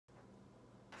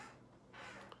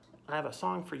I have a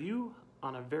song for you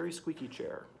on a very squeaky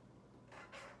chair.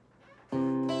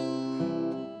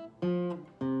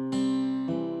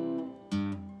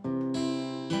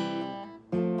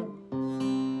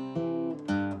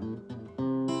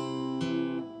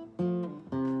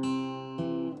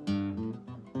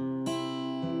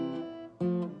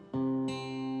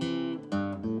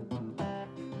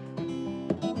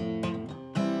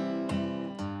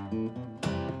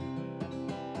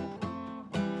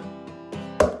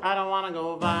 I don't want to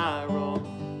go viral,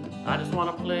 I just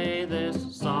want to play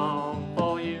this song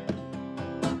for you.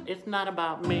 It's not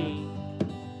about me,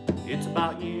 it's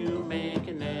about you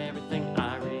making everything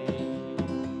I read.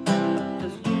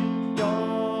 'Cause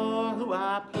you're who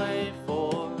I play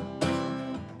for,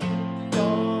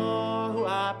 you're who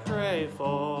I pray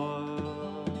for.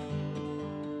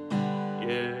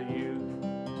 Yeah, you.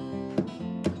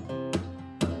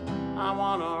 I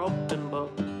want an open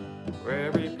book where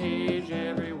every page,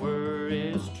 every word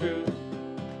is true,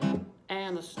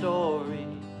 and the story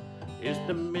is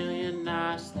the million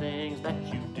nice things that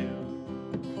you do.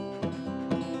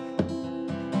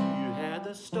 You had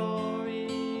the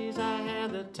stories, I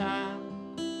had the time,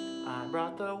 I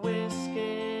brought the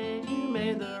whiskey, you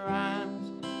made the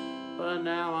rhymes, but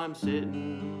now I'm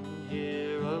sitting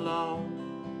here alone,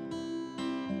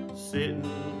 sitting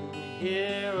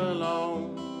here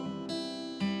alone,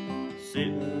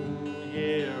 sitting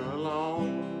here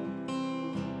alone,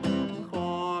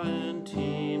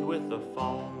 quarantined with the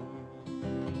phone.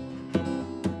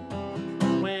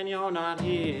 When you're not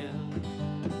here,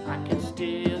 I can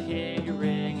still hear you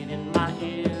ringing in my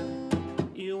ear.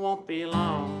 You won't be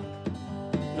long,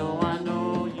 no, I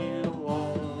know you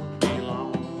won't be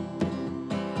long.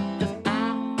 'Cause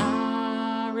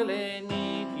I really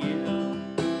need you,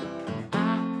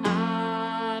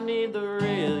 I need the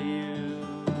real you.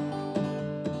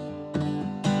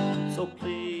 So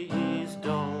please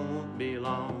don't be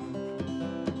long.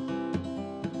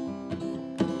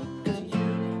 'Cause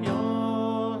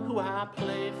you're who I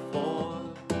play for,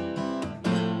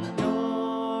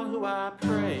 you're who I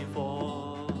pray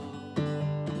for.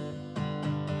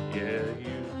 Yeah,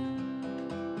 you.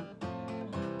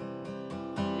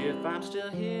 If I'm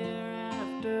still here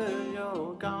after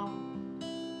you're gone,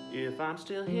 if I'm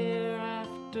still here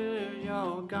after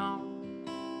you're gone,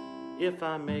 if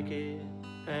I make it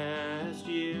past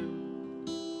you,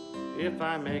 if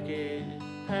I make it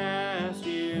past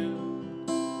you,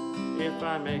 if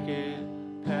I make it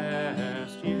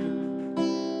past you,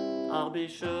 I'll be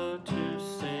sure to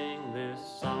sing this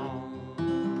song.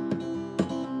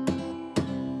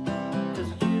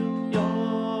 'Cause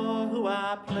you're who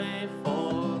I play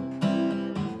for,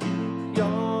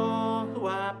 you're who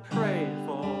I pray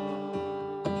for.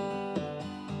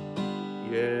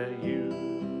 Yeah, you.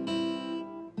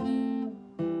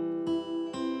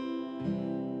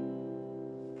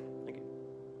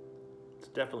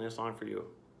 Definitely a song for you.